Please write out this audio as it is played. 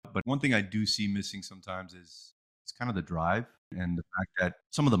But one thing I do see missing sometimes is it's kind of the drive and the fact that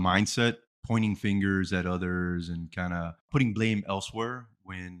some of the mindset, pointing fingers at others and kind of putting blame elsewhere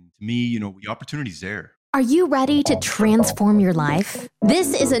when, to me, the opportunity's there. Are you ready to transform your life?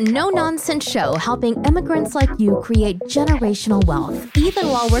 This is a no-nonsense show helping immigrants like you create generational wealth, even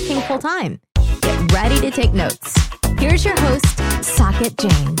while working full-time. Get ready to take notes. Here's your host, Saket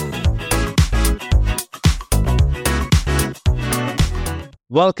Jain.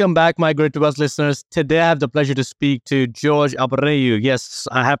 Welcome back, my Great to Wealth listeners. Today, I have the pleasure to speak to Jorge Abreu. Yes,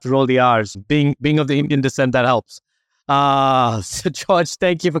 I have to roll the R's. Being of the Indian descent, that helps. So Jorge,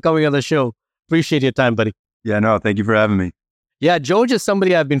 thank you for coming on the show. Appreciate your time, buddy. Yeah, no, thank you for having me. Yeah, Jorge is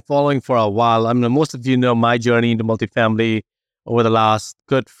somebody I've been following for a while. I mean, most of you know my journey into multifamily over the last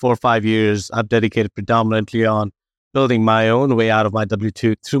good 4 or 5 years. I've dedicated predominantly on building my own way out of my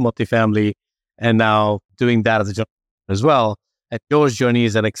W-2 through multifamily, and now doing that as a job as well. And Jorge's journey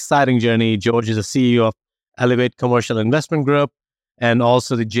is an exciting journey. Jorge is the CEO of Elevate Commercial Investment Group and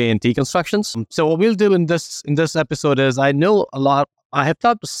also the J&T Constructions. So what we'll do in this episode is, I know a lot. I have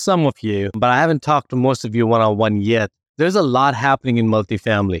talked to some of you, but I haven't talked to most of you one-on-one yet. There's a lot happening in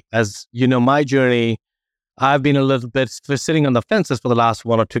multifamily. As you know, my journey, I've been a little bit sitting on the fences for the last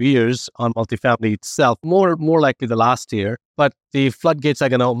 1 or 2 years on multifamily itself, more likely the last year. But the floodgates are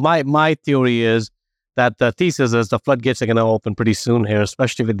going to, my theory is that the thesis is the floodgates are going to open pretty soon here,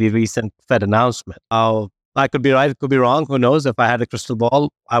 especially with the recent Fed announcement. I could be right, it could be wrong. Who knows? If I had a crystal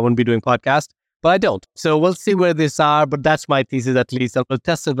ball, I wouldn't be doing podcasts. But I don't. So we'll see where these are, but that's my thesis at least. And we'll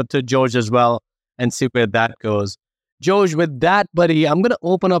test it to Jorge as well and see where that goes. Jorge, with that, buddy, I'm going to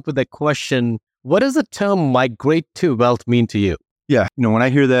open up with a question. What does the term migrate to wealth mean to you? Yeah, when I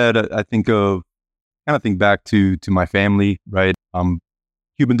hear that, I think back to my family, right?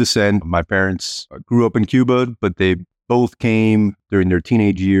 Cuban descent. My parents grew up in Cuba, but they both came during their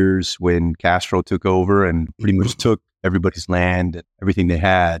teenage years when Castro took over and pretty much took everybody's land and everything they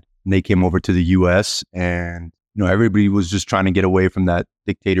had. And they came over to the U.S. and, everybody was just trying to get away from that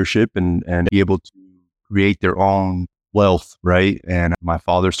dictatorship and be able to create their own wealth, right? And my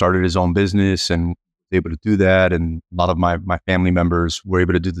father started his own business and was able to do that. And a lot of my family members were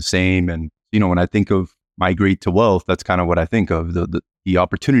able to do the same. And, when I think of migrate to wealth, that's kind of what I think of, the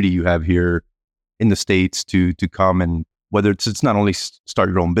opportunity you have here in the States to come, and whether it's not only start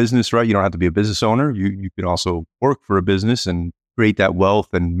your own business, right? You don't have to be a business owner. You can also work for a business and create that wealth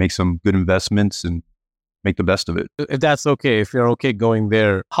and make some good investments and make the best of it. If that's okay, if you're okay going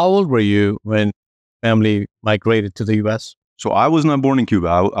there, how old were you when family migrated to the U.S.? So I was not born in Cuba.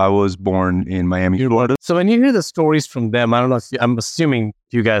 I was born in Miami, Florida. So when you hear the stories from them, I don't know if I'm assuming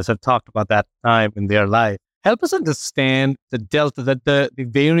you guys have talked about that time in their life. Help us understand the delta, the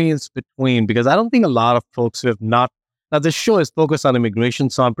variance between, because I don't think a lot of folks who have not, now this show is focused on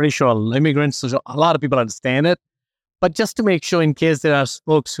immigration, so I'm pretty sure immigrants, so a lot of people understand it. But just to make sure, in case there are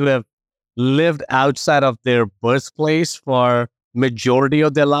folks who have lived outside of their birthplace for majority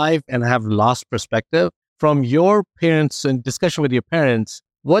of their life and have lost perspective, from your parents and discussion with your parents,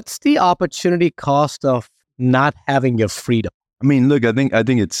 what's the opportunity cost of not having your freedom? I mean, look, I think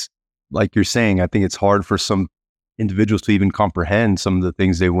it's like you're saying. I think it's hard for some individuals to even comprehend some of the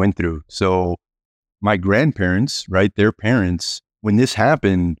things they went through. So my grandparents, right, their parents, when this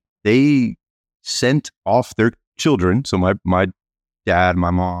happened, they sent off their children. So my dad,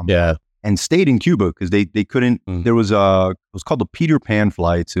 my mom, and stayed in Cuba because they couldn't. There was it was called the Peter Pan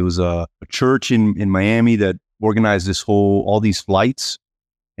flights. It was a church in Miami that organized all these flights,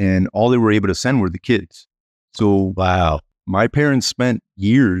 and all they were able to send were the kids. So wow, my parents spent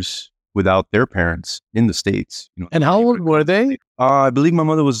years without their parents in the States. And how old were they? I believe my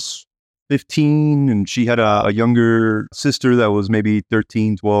mother was 15, and she had a younger sister that was maybe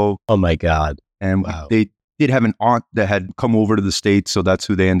 13, 12. Oh my God. And they did have an aunt that had come over to the States, so that's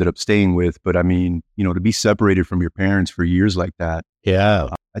who they ended up staying with. But I mean, to be separated from your parents for years like that,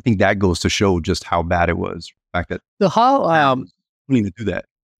 I think that goes to show just how bad it was. The fact that willing to do that.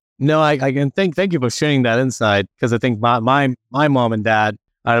 No, I can thank you for sharing that insight, because I think my mom and dad,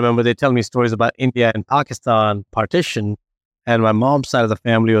 I remember they tell me stories about India and Pakistan partition, and my mom's side of the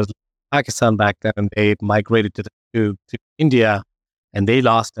family was Pakistan back then, and they migrated to India, and they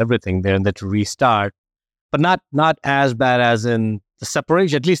lost everything there and they had to restart. But not as bad as in the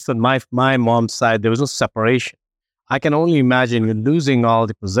separation. At least on my mom's side, there was no separation. I can only imagine you're losing all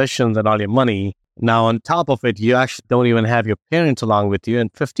the possessions and all your money. Now, on top of it, you actually don't even have your parents along with you. And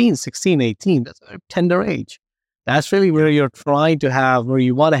 15, 16, 18, that's a tender age. That's really where you're trying to have, where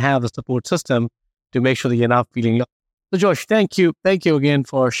you want to have a support system to make sure that you're not feeling low. So Jorge, thank you. Thank you again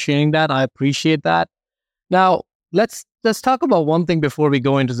for sharing that. I appreciate that. Now, let's let's talk about one thing before we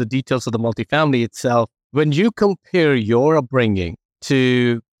go into the details of the multifamily itself. When you compare your upbringing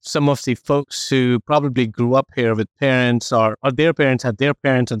to some of the folks who probably grew up here with parents or their parents had their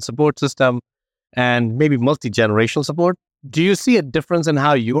parents and support system and maybe multi-generational support, do you see a difference in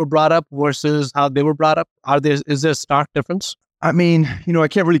how you were brought up versus how they were brought up? Is there a stark difference? I mean, I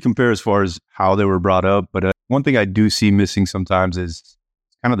can't really compare as far as how they were brought up, but one thing I do see missing sometimes is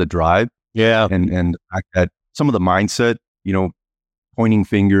kind of the drive. Yeah. And the fact that some of the mindset, pointing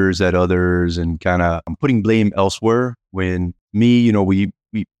fingers at others and kind of putting blame elsewhere when the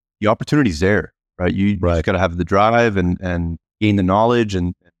opportunity's there, right? You just got to have the drive and gain the knowledge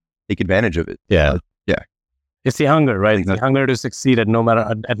and take advantage of it. Yeah. Yeah. It's the hunger, right? It's the hunger to succeed at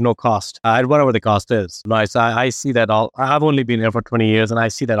no cost, at whatever the cost is. Nice. I see that all. I've only been here for 20 years and I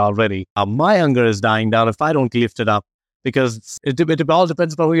see that already. My hunger is dying down if I don't lift it up because it all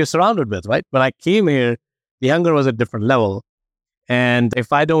depends on who you're surrounded with, right? When I came here, the hunger was at a different level. And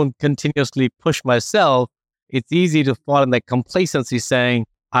if I don't continuously push myself, it's easy to fall in that complacency saying,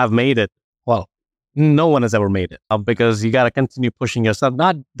 I've made it. Well, no one has ever made it because you got to continue pushing yourself.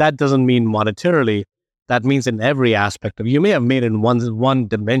 That doesn't mean monetarily. That means in every aspect of it. You may have made it in one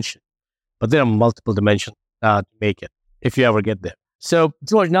dimension, but there are multiple dimensions to make it if you ever get there. So,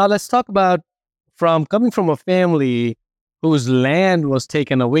 George, now let's talk about coming from a family whose land was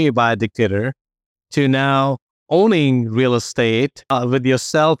taken away by a dictator to now owning real estate with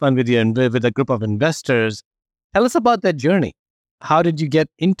yourself and with a group of investors. Tell us about that journey. How did you get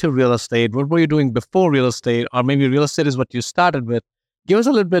into real estate? What were you doing before real estate? Or maybe real estate is what you started with. Give us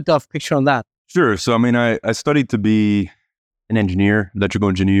a little bit of picture on that. Sure. So, I mean, I studied to be an engineer, electrical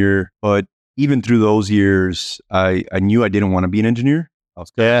engineer, but even through those years, I knew I didn't want to be an engineer. I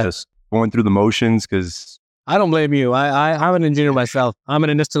was just going through the motions because... I don't blame you. I'm an engineer myself. I'm an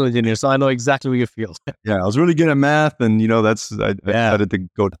industrial engineer, so I know exactly what you feel. Yeah, I was really good at math and, I decided to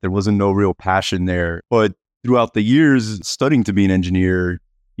go. There wasn't no real passion there. But throughout the years studying to be an engineer,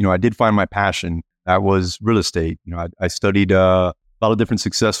 I did find my passion. That was real estate. I studied a lot of different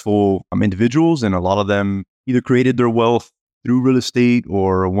successful individuals, and a lot of them either created their wealth through real estate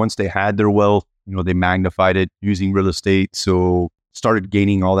or once they had their wealth, they magnified it using real estate. So started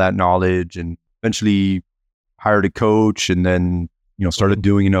gaining all that knowledge and eventually hired a coach and then, started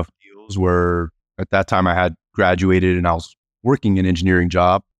doing enough deals where at that time I had graduated and I was working an engineering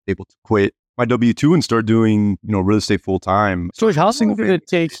job, able to quit my W-2 and start doing, real estate full time. So how long did it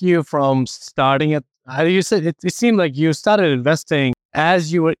take you from starting at, you said it seemed like you started investing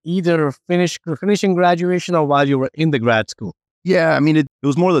as you were either finishing graduation or while you were in the grad school? Yeah, I mean, it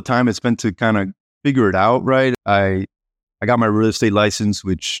was more the time I spent to kind of figure it out, right? I got my real estate license,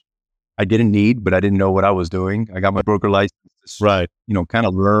 which I didn't need, but I didn't know what I was doing. I got my broker license, right? Kind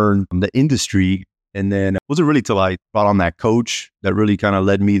of learn the industry. And then it wasn't really till I brought on that coach that really kind of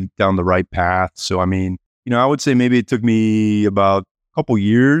led me down the right path. So, I mean, I would say maybe it took me about a couple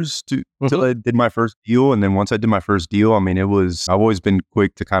years till I did my first deal. And then once I did my first deal, I mean, I've always been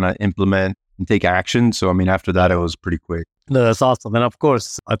quick to kind of implement and take action. So, I mean, after that, it was pretty quick. No, that's awesome. And of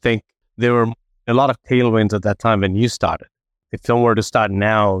course, I think there were a lot of tailwinds at that time when you started. If someone were to start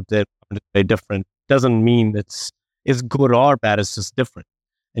now, they're very different. Doesn't mean it's good or bad. It's just different.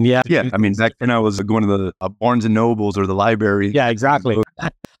 And yeah, I mean, back then I was going to the Barnes and Nobles or the library. Yeah, exactly.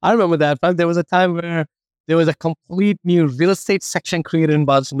 I remember that. There was a time where there was a complete new real estate section created in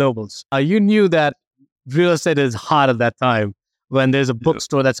Barnes and Nobles. You knew that real estate is hot at that time when there's a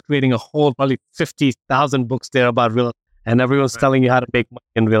bookstore that's creating a whole probably 50,000 books there about real estate, and everyone's telling you how to make money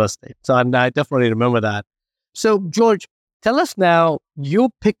in real estate. So I definitely remember that. So George, tell us now, you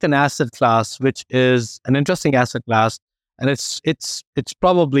picked an asset class, which is an interesting asset class, and it's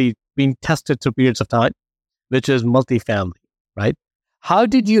probably been tested through periods of time, which is multifamily, right? How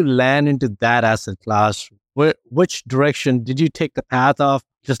did you land into that asset class? Which direction did you take the path of?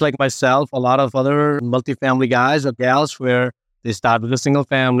 Just like myself, a lot of other multifamily guys or gals where they start with a single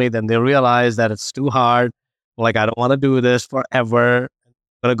family, then they realize that it's too hard. Like, I don't want to do this forever.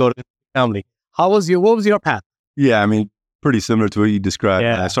 I'm going to go to family. What was your path? Yeah, I mean, pretty similar to what you described.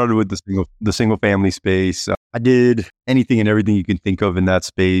 Yeah. I started with the single family space. I did anything and everything you can think of in that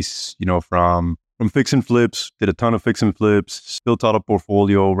space, from fix and flips, did a ton of fix and flips, built out a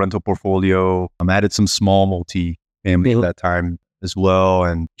portfolio, rental portfolio. Added some small multi-family at that time as well,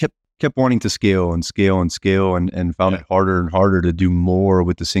 and kept wanting to scale and found it harder and harder to do more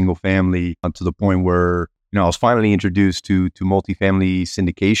with the single family, to the point where, I was finally introduced to multifamily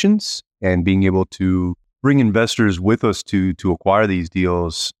syndications and being able to bring investors with us to acquire these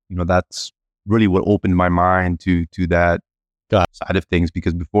deals. That's really what opened my mind to that side of things,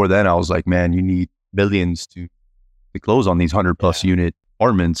 because before then I was like, man, you need billions to close on these 100+ unit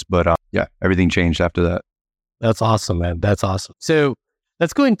apartments. But yeah, everything changed after that. That's awesome, man. That's awesome. So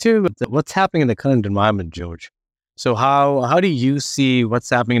let's go into what's happening in the current environment, George. So how do you see what's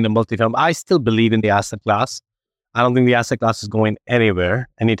happening in the multifamily? I still believe in the asset class. I don't think the asset class is going anywhere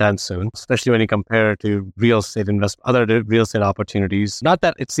anytime soon, especially when you compare it to real estate investment, other real estate opportunities. Not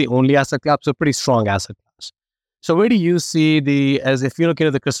that it's the only asset class, but a pretty strong asset class. So where do you see as if you look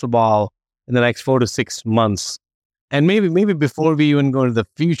into the crystal ball in the next 4 to 6 months, and maybe before we even go into the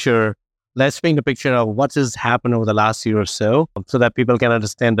future, let's paint a picture of what has happened over the last year or so that people can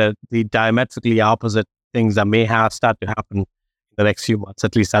understand that the diametrically opposite things that may have start to happen in the next few months.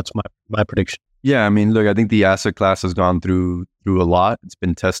 At least that's my prediction. Yeah, I mean, look, I think the asset class has gone through a lot. It's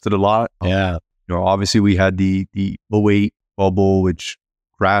been tested a lot. Yeah. Obviously we had the '08 bubble, which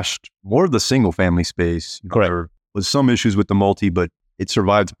crashed more of the single family space. Correct. There was some issues with the multi, but it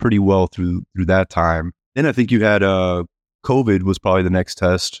survived pretty well through that time. Then I think you had COVID was probably the next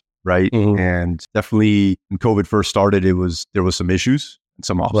test, right? Mm-hmm. And definitely when COVID first started, there was some issues and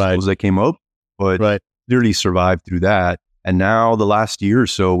some obstacles that came up, but clearly survived through that. And now the last year or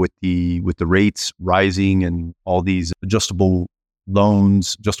so with the rates rising and all these adjustable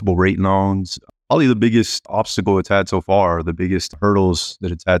rate loans, probably the biggest obstacle it's had so far, the biggest hurdles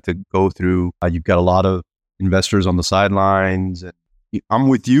that it's had to go through. You've got a lot of investors on the sidelines. And I'm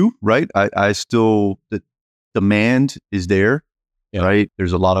with you, right? I still, the demand is there, right?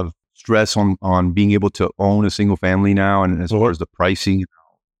 There's a lot of stress on being able to own a single family now. And as far as the pricing,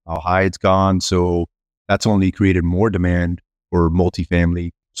 how high it's gone. So that's only created more demand for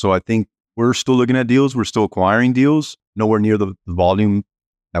multifamily. So I think we're still looking at deals. We're still acquiring deals, nowhere near the volume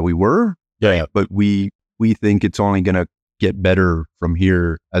that we were. Yeah. But we think it's only going to get better from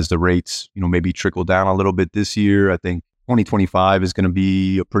here as the rates, maybe trickle down a little bit this year. I think 2025 is going to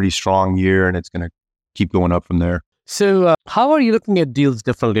be a pretty strong year, and it's going to keep going up from there. So how are you looking at deals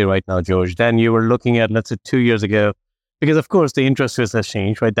differently right now, George, than you were looking at, let's say, 2 years ago? Because, of course, the interest rates has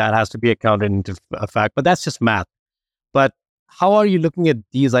changed, right? That has to be accounted into fact, but that's just math. But how are you looking at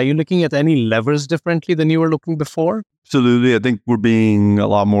these? Are you looking at any levers differently than you were looking before? Absolutely. I think we're being a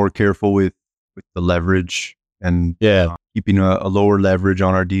lot more careful with the leverage and keeping a lower leverage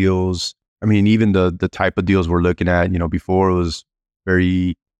on our deals. I mean, even the type of deals we're looking at, before it was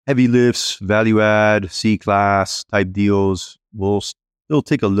very heavy lifts, value add, C-class type deals. We'll still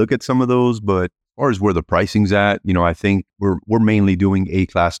take a look at some of those, but as far as where the pricing's at, I think we're mainly doing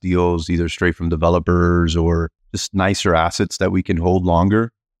A-class deals, either straight from developers or just nicer assets that we can hold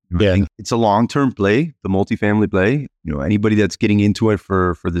longer. I think it's a long-term play, the multifamily play. Anybody that's getting into it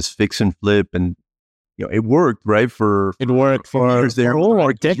for this fix and flip, and it worked, right? For a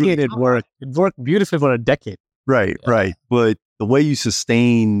decade. It worked. It worked beautifully for a decade. Right. But the way you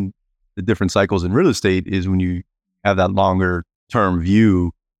sustain the different cycles in real estate is when you have that longer term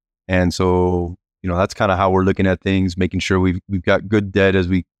view. And so, that's kind of how we're looking at things, making sure we've got good debt as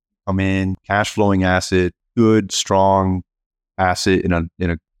we come in, cash flowing asset, good, strong asset in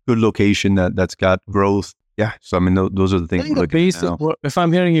a good location that's got growth. Yeah. So, I mean, those are the things we're looking at now. If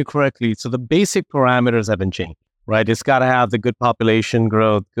I'm hearing you correctly, so the basic parameters haven't changed, right? It's got to have the good population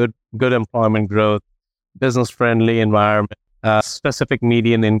growth, good employment growth, business-friendly environment, specific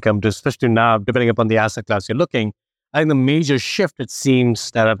median income, especially now, depending upon the asset class you're looking. I think the major shift, it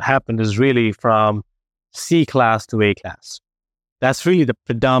seems, that have happened is really from C-class to A-class. That's really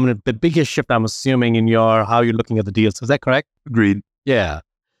the biggest shift, I'm assuming, in how you're looking at the deals. Is that correct? Agreed. Yeah.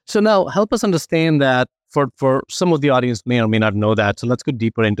 So now help us understand that for some of the audience may or may not know that. So let's go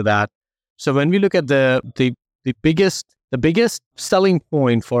deeper into that. So when we look at the biggest selling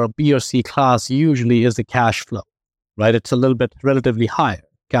point for a B or C class usually is the cash flow, right? It's a little bit relatively higher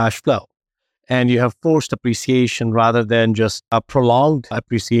cash flow. And you have forced appreciation rather than just a prolonged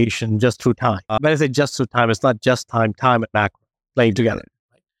appreciation just through time. When I say just through time, it's not just time and macro playing together.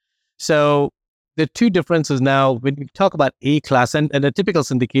 Right? So the two differences now, when we talk about A-class and a typical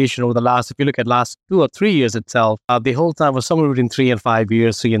syndication over the last, if you look at last 2 or 3 years itself, the whole time was somewhere between 3 and 5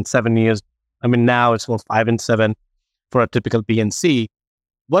 years, 3 and 7 years. I mean, now it's more 5 and 7 for a typical B and C.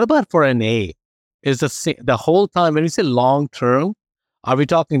 What about for an A? Is the whole time, when we say long-term, are we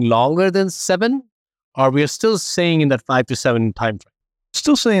talking longer than 7? Or we are still saying in that 5 to 7 time frame?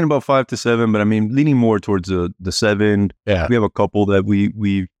 Still saying about 5 to 7, but I mean, leaning more towards the 7. Yeah. We have a couple that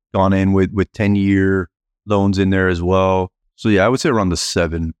we've gone in with 10-year loans in there as well. So yeah, I would say around the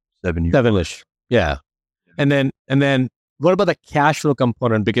 7 years. 7-ish. Yeah. And then what about the cash flow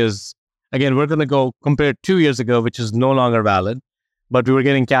component? Because again, we're going to go compare 2 years ago, which is no longer valid, but we were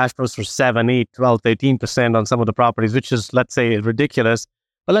getting cash flows for 7, 8, 12, 13% on some of the properties, which is, let's say, ridiculous.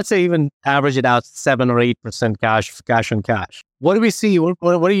 but let's say even average it out 7 or 8% cash on cash. What do we see? What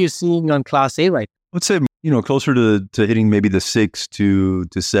are you seeing on Class A right now? Let's say, closer to hitting maybe the 6 to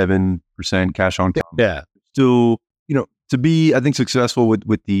 7% cash on cash. Yeah. Still, to be, I think, successful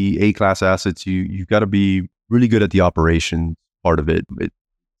with the A-class assets, you got to be really good at the operation part of it. A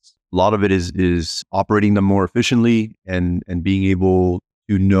lot of it is operating them more efficiently and being able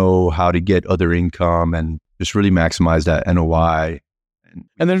to know how to get other income and just really maximize that NOI.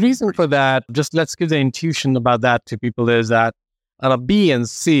 And the reason for that, just let's give the intuition about that to people, is that on a B and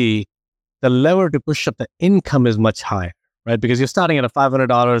C, the lever to push up the income is much higher, right? Because you're starting at a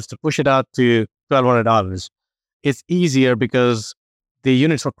 $500 to push it out to $1,200. It's easier because the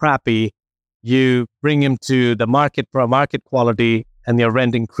units are crappy. You bring them to the market for a market quality, and your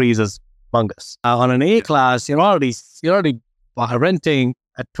rent increases humongous. On an A class, you're already renting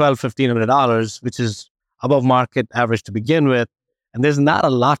at $1,200-$1,500, which is above market average to begin with, and there's not a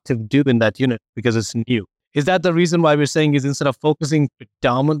lot to do in that unit because it's new. Is that the reason why we're saying is instead of focusing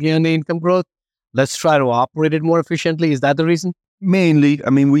predominantly on the income growth, let's try to operate it more efficiently? Is that the reason? Mainly, I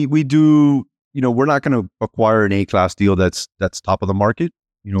mean, we do. We're not going to acquire an A-class deal that's top of the market.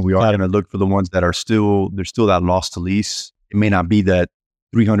 We are going to look for the ones that there's still that loss to lease. It may not be that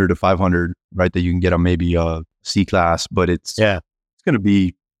 300 to 500, right, that you can get on maybe a C-class, but it's going to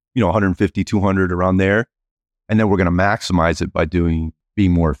be, 150, 200 around there. And then we're going to maximize it by being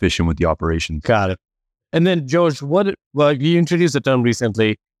more efficient with the operations. Got it. And then, George, you introduced the term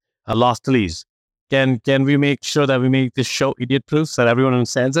recently, loss to lease. Can we make sure that we make this show idiot-proof so that everyone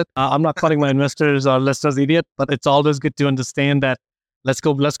understands it? I'm not calling my investors or listeners idiot, but it's always good to understand that. Let's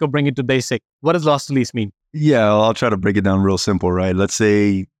go bring it to basic. What does loss to lease mean? Yeah, I'll try to break it down real simple, right? Let's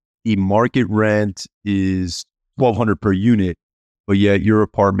say the market rent is $1,200 per unit, but yet your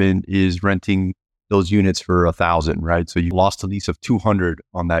apartment is renting those units for $1,000, right? So you lost a lease of $200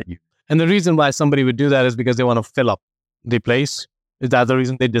 on that unit. And the reason why somebody would do that is because they want to fill up the place. Is that the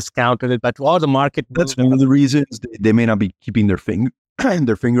reason they discounted it? But or the market. That's one of the reasons they may not be keeping their finger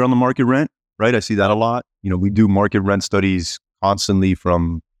on the market rent, right? I see that a lot. We do market rent studies constantly,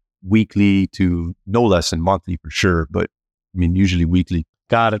 from weekly to no less than monthly for sure, but I mean usually weekly.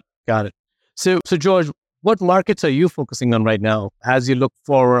 Got it. So George, what markets are you focusing on right now as you look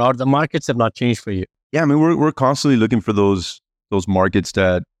forward, or the markets have not changed for you? Yeah, I mean we're constantly looking for those markets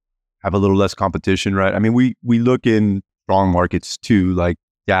that have a little less competition, right? I mean we look in strong markets too, like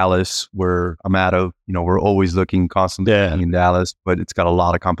Dallas, where I'm out of. We're always looking constantly in Dallas, but it's got a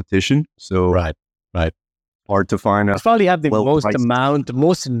lot of competition. So right. Hard to find. You probably have the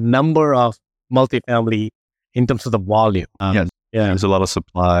most number of multifamily in terms of the volume. There's a lot of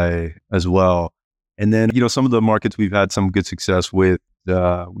supply as well. And then, some of the markets we've had some good success with.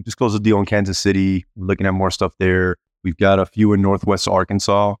 We just closed a deal in Kansas City. We're looking at more stuff there. We've got a few in Northwest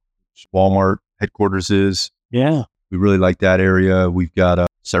Arkansas, which Walmart headquarters is. Yeah. We really like that area. We've got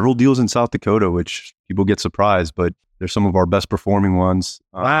several deals in South Dakota, which people get surprised, but they're some of our best performing ones.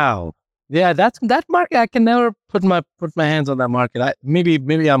 Wow. Yeah, that market, I can never put my hands on that market.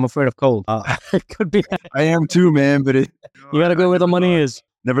 Maybe I'm afraid of cold. It could be. I am too, man, but you got to go where the money is.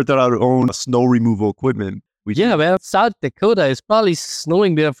 Never thought I would own snow removal equipment. Man, South Dakota is probably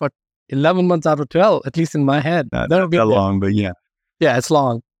snowing there for 11 months out of 12, at least in my head. Not that long, but yeah. Yeah, it's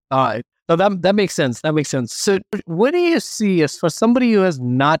long. All right. So that makes sense. So what do you see as for somebody who has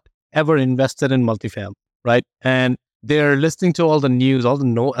not ever invested in multifamily, right? And they're listening to all the news, a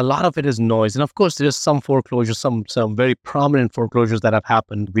lot of it is noise. And of course, there's some foreclosures, some very prominent foreclosures that have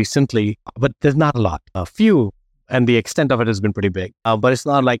happened recently, but there's not a lot. A few, and the extent of it has been pretty big. But it's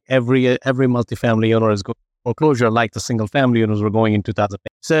not like every multifamily owner is going foreclosure like the single family owners were going in 2008.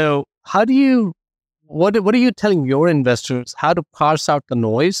 So what are you telling your investors how to parse out the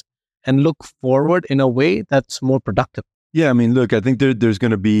noise and look forward in a way that's more productive? Yeah, I mean, look, I think there's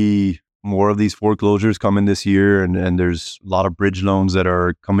going to be more of these foreclosures coming this year, and there's a lot of bridge loans that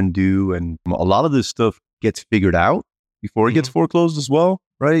are coming due, and a lot of this stuff gets figured out before it gets foreclosed as well,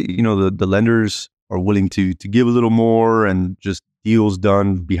 right? The lenders are willing to give a little more and just deals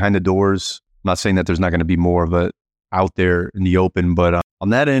done behind the doors. I'm not saying that there's not going to be more of it out there in the open, but on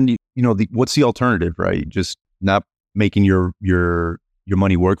that end, what's the alternative, right? Just not making your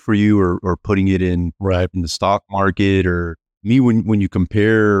money work for you, or putting it in the stock market. Or when you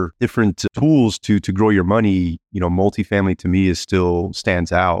compare different tools to grow your money, multifamily to me still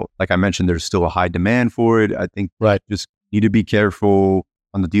stands out. Like I mentioned, there's still a high demand for it. I think just need to be careful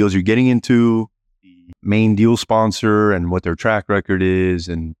on the deals you're getting into, the main deal sponsor and what their track record is.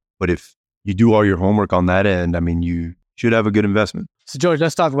 But if you do all your homework on that end, I mean, you should have a good investment. So George,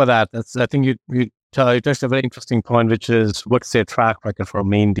 let's talk about that. I think you So you touched a very interesting point, which is what's their track record for a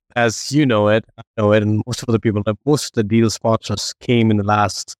main deal. As you know it, I know it, and most of the people, most of the deal sponsors came in the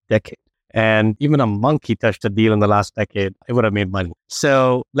last decade. And even a monkey touched a deal in the last decade, it would have made money.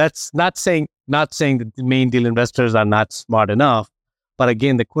 So let's not saying that the main deal investors are not smart enough. But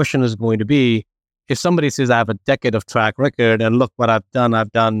again, the question is going to be, if somebody says I have a decade of track record and look what I've done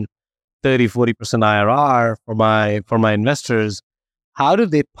 30, 40% IRR for my investors, how do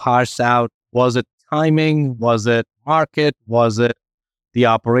they parse out, was it timing? Was it market? Was it the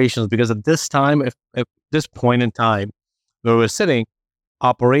operations? Because at this time, if this point in time where we're sitting,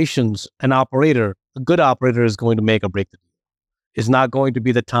 operations, a good operator is going to make or break the deal. It's not going to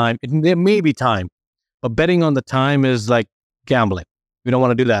be the time. There may be time, but betting on the time is like gambling. We don't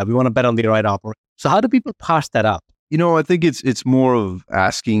want to do that. We want to bet on the right operator. So how do people parse that out? I think it's more of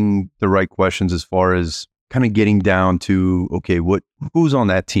asking the right questions as far as kind of getting down to, okay, who's on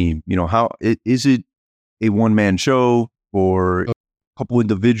that team? Is it a one-man show or a couple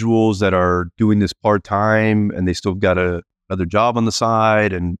individuals that are doing this part-time and they still got another job on the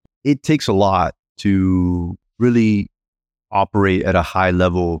side? And it takes a lot to really operate at a high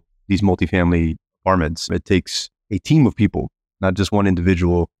level, these multifamily apartments. It takes a team of people, not just one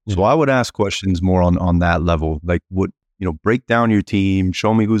individual. So I would ask questions more on that level, like break down your team,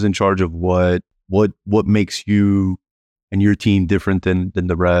 show me who's in charge of what makes you and your team different than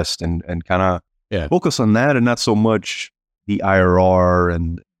the rest, and kind of focus on that and not so much the IRR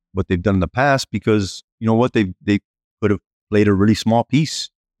and what they've done in the past, because they could have played a really small piece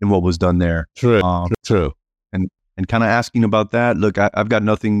in what was done there. True. And kind of asking about that. Look, I've got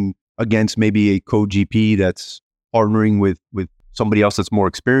nothing against maybe a co-GP that's partnering with somebody else that's more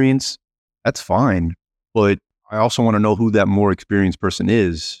experienced. That's fine. But I also want to know who that more experienced person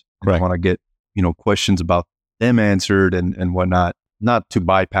is. Right. I want to get, questions about them answered and whatnot, not to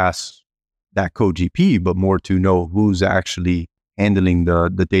bypass that co-GP, but more to know who's actually handling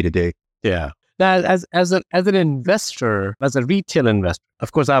the day-to-day. Yeah. Now, as an investor, as a retail investor,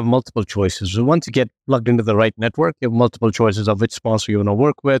 of course, I have multiple choices. So once you get plugged into the right network, you have multiple choices of which sponsor you want to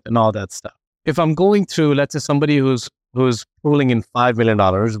work with and all that stuff. If I'm going through, let's say, somebody who's pulling in $5 million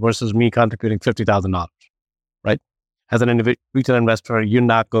versus me contributing $50,000, right? As an retail investor, you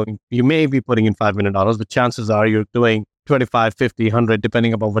may be putting in $5 million, but chances are you're doing 25, 50, 100,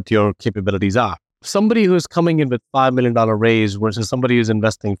 depending upon what your capabilities are. Somebody who's coming in with $5 million raise versus somebody who's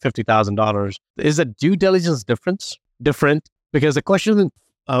investing $50,000, is the due diligence different? Because the question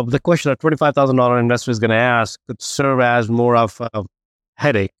a $25,000 investor is going to ask could serve as more of a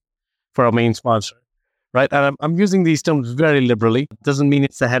headache for a main sponsor, right? And I'm using these terms very liberally. It doesn't mean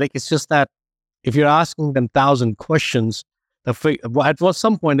it's a headache. It's just that if you're asking them 1,000 questions, at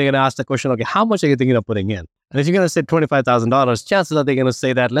some point they're going to ask the question, okay, how much are you thinking of putting in? And if you're going to say $25,000, chances are they're going to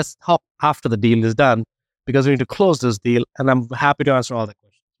say that, let's hop after the deal is done because we need to close this deal, and I'm happy to answer all the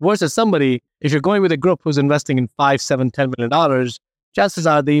questions. Versus somebody, if you're going with a group who's investing in $5, $7, $10 million, chances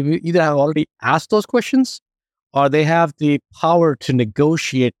are they either have already asked those questions or they have the power to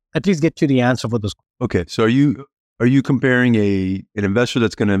negotiate, at least get to the answer for those questions. Okay, so are you comparing an investor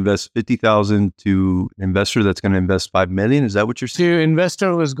that's going to invest $50,000 to an investor that's going to invest $5 million? Is that what you're saying? To an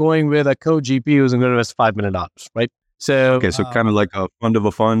investor who's going with a co-GP who's going to invest $5 million, right? So kind of like a fund of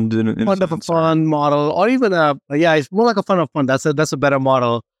a fund, in fund of a fund model, or even it's more like a fund of fund. That's a better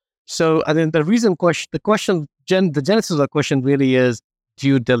model. So I think the genesis of the question really is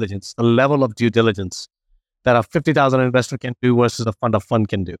due diligence, the level of due diligence that a $50,000 investor can do versus a fund of fund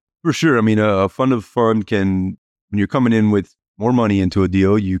can do. For sure. I mean, a fund of fund can, when you're coming in with more money into a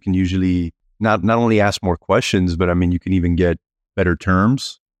deal, you can usually not only ask more questions, but I mean, you can even get better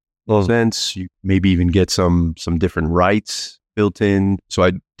terms. Events, you maybe even get some different rights built in. So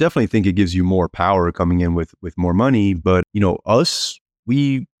I definitely think it gives you more power coming in with more money. But us,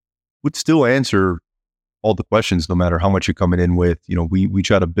 we would still answer all the questions no matter how much you're coming in with. We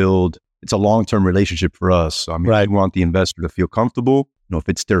try to build. It's a long-term relationship for us. So, I mean, right. We want the investor to feel comfortable. If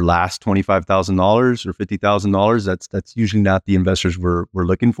it's their last $25,000 or $50,000, that's usually not the investors we're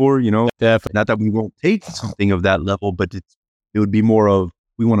looking for. Definitely. Not that we won't take something of that level, but it would be more of,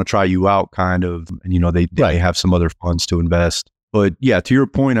 we want to try you out kind of, and they have some other funds to invest. But yeah, to your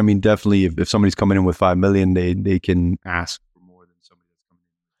point, I mean, definitely if somebody's coming in with $5 million, they can ask for more than somebody that's coming in.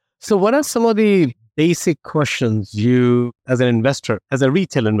 So what are some of the basic questions you, as an investor, as a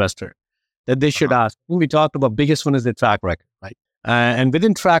retail investor, that they should ask? We talked about biggest one is the track record, right? And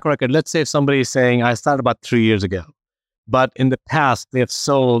within track record, let's say if somebody is saying, I started about 3 years ago, but in the past, they have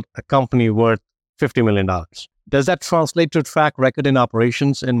sold a company worth $50 million. Does that translate to track record in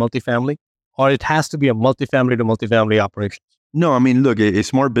operations in multifamily? Or it has to be a multifamily to multifamily operations? No, I mean, look, a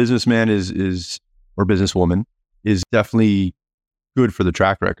smart businessman is or businesswoman is definitely good for the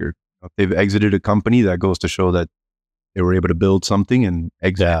track record. If they've exited a company, that goes to show that they were able to build something and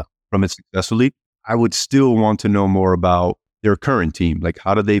exit from it successfully. I would still want to know more about their current team. Like,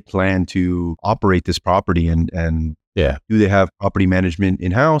 how do they plan to operate this property? And do they have property management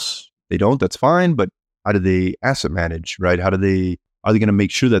in-house? They don't, that's fine. But how do they asset manage, right? Are they going to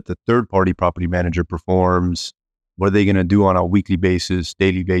make sure that the third-party property manager performs? What are they going to do on a weekly basis,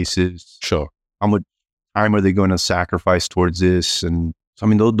 daily basis? Sure. How much time are they going to sacrifice towards this? And so, I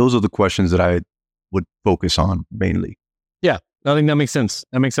mean, those are the questions that I would focus on mainly. Yeah, I think that makes sense.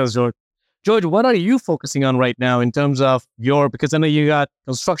 That makes sense, George. George, what are you focusing on right now in terms of because I know you got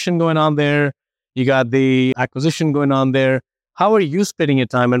construction going on there, you got the acquisition going on there. How are you spending your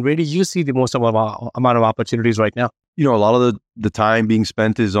time, and where do you see the most amount of opportunities right now? A lot of the time being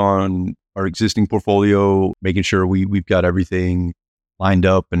spent is on our existing portfolio, making sure we've got everything lined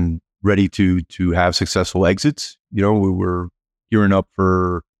up and ready to have successful exits. We were gearing up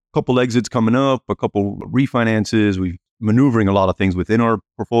for a couple exits coming up, a couple refinances. We're maneuvering a lot of things within our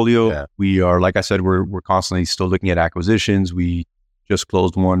portfolio. Yeah. We are, like I said, we're constantly still looking at acquisitions. We just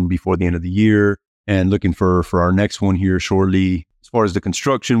closed one before the end of the year and looking for our next one here shortly. As far as the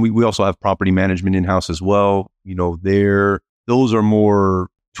construction, we also have property management in-house as well. Those are more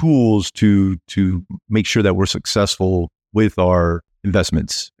tools to make sure that we're successful with our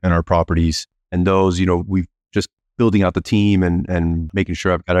investments and our properties. And those, we've just building out the team and making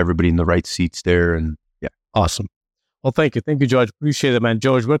sure I've got everybody in the right seats there. And yeah. Awesome. Well, thank you. Thank you, George. Appreciate it, man.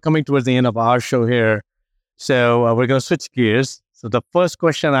 George, we're coming towards the end of our show here. So we're going to switch gears. So the first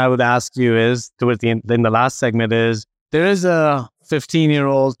question I would ask you is, towards the end, in the last segment is, there is a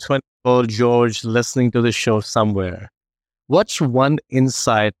 15-year-old, 20-year-old George listening to the show somewhere. What's one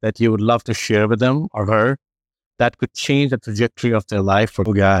insight that you would love to share with them or her that could change the trajectory of their life?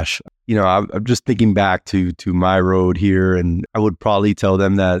 Oh gosh, I'm just thinking back to my road here, and I would probably tell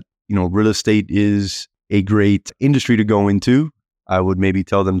them that, real estate is a great industry to go into. I would maybe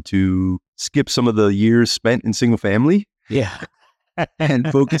tell them to skip some of the years spent in single family. Yeah. And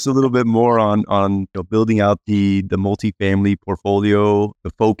focus a little bit more on building out the multifamily portfolio,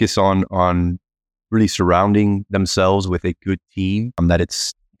 the focus on really surrounding themselves with a good team, that you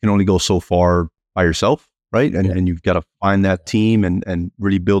can only go so far by yourself, right? And you've got to find that team and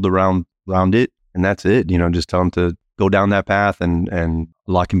really build around it. And that's it. Just tell them to go down that path and a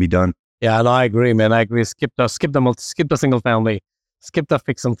lot can be done. Yeah, and I agree, man. I agree. Skip the single family, skip the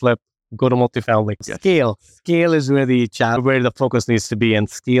fix and flip, go to multifamily. Yes. Scale is where the focus needs to be, and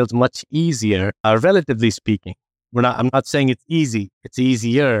scale's much easier, relatively speaking. I'm not saying it's easy. It's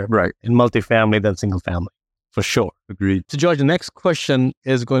easier, right, in multifamily than single family, for sure. Agreed. So, George, the next question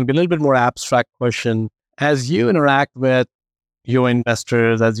is going to be a little bit more abstract question. As you interact with your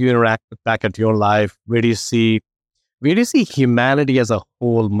investors, as you interact back at your life, where do you see humanity as a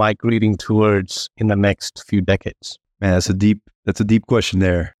whole migrating towards in the next few decades? Man, that's a deep question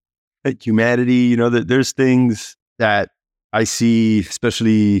there. Humanity, there's things that I see,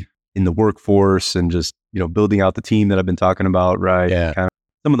 especially in the workforce and just, building out the team that I've been talking about, right? Yeah. Kind of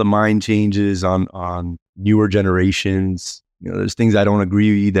some of the mind changes on newer generations. There's things I don't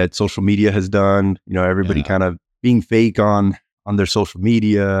agree that social media has done. Everybody kind of being fake on their social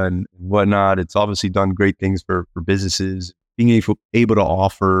media and whatnot. It's obviously done great things for businesses, being able to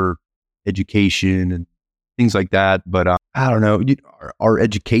offer education and things like that. But I don't know, our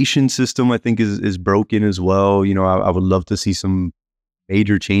education system, I think, is broken as well. I would love to see some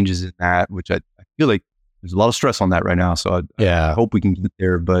major changes in that, which I feel like there's a lot of stress on that right now. So I hope we can get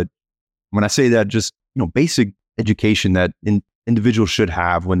there. But when I say that, just, basic education that individuals should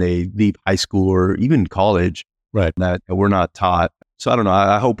have when they leave high school or even college, right, that we're not taught. So I don't know.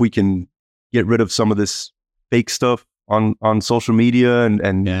 I hope we can get rid of some of this fake stuff on social media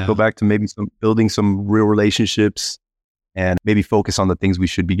and go back to maybe building some real relationships and maybe focus on the things we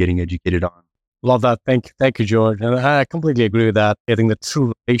should be getting educated on. Love that. Thank you, George. And I completely agree with that. Getting the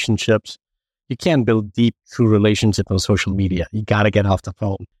true relationships. You can't build deep, true relationships on social media. You got to get off the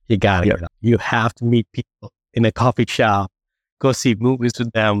phone. You got to get out. You have to meet people in a coffee shop, go see movies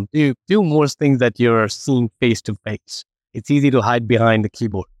with them, do more things that you're seeing face to face. It's easy to hide behind the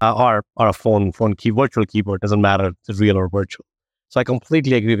keyboard or a phone virtual keyboard. Doesn't matter if it's real or virtual. So I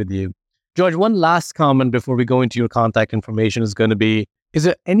completely agree with you. George, one last comment before we go into your contact information is going to be, is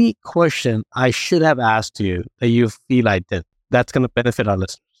there any question I should have asked you that you feel I did that's going to benefit our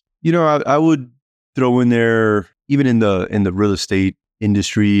listeners? I would throw in there, even in the real estate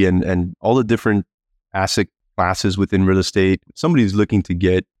industry and all the different asset classes within real estate, if somebody's looking to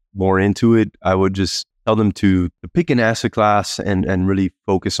get more into it, I would just tell them to pick an asset class and really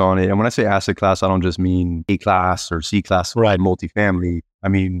focus on it. And when I say asset class, I don't just mean A class or C class, Right. multifamily. I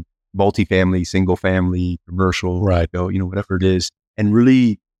mean multifamily, single family, commercial, Right. whatever it is, and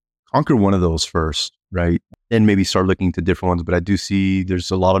really conquer one of those first, right? Then maybe start looking to different ones. But I do see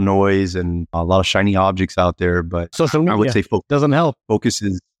there's a lot of noise and a lot of shiny objects out there. But Social media I would say doesn't help. focus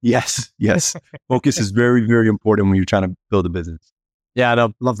is, yes. Focus is very, very important when you're trying to build a business. Yeah, I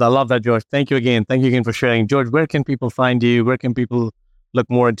love that, George. Thank you again for sharing. George, where can people find you? Where can people look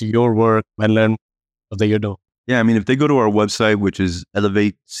more into your work and learn what you do? Yeah, I mean, if they go to our website, which is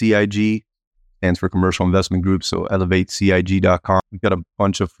Elevate CIG, stands for Commercial Investment Group, so elevatecig.com. We've got a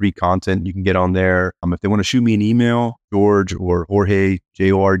bunch of free content you can get on there. If they want to shoot me an email, George or Jorge,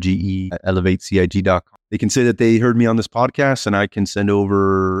 Jorge, at elevatecig.com. They can say that they heard me on this podcast, and I can send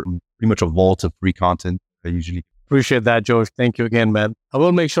over pretty much a vault of free content I usually. Appreciate that, George. Thank you again, man. I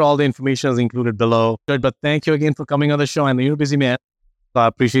will make sure all the information is included below. Good, but thank you again for coming on the show. I know you're a busy man, so I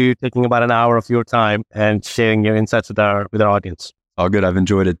appreciate you taking about an hour of your time and sharing your insights with our audience. All good. I've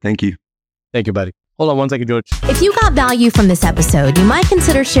enjoyed it. Thank you. Thank you, buddy. Hold on one second, George. If you got value from this episode, you might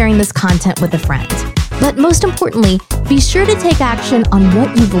consider sharing this content with a friend. But most importantly, be sure to take action on what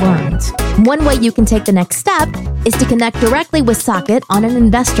you've learned. One way you can take the next step is to connect directly with Socket on an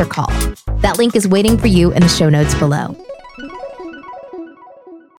investor call. That link is waiting for you in the show notes below.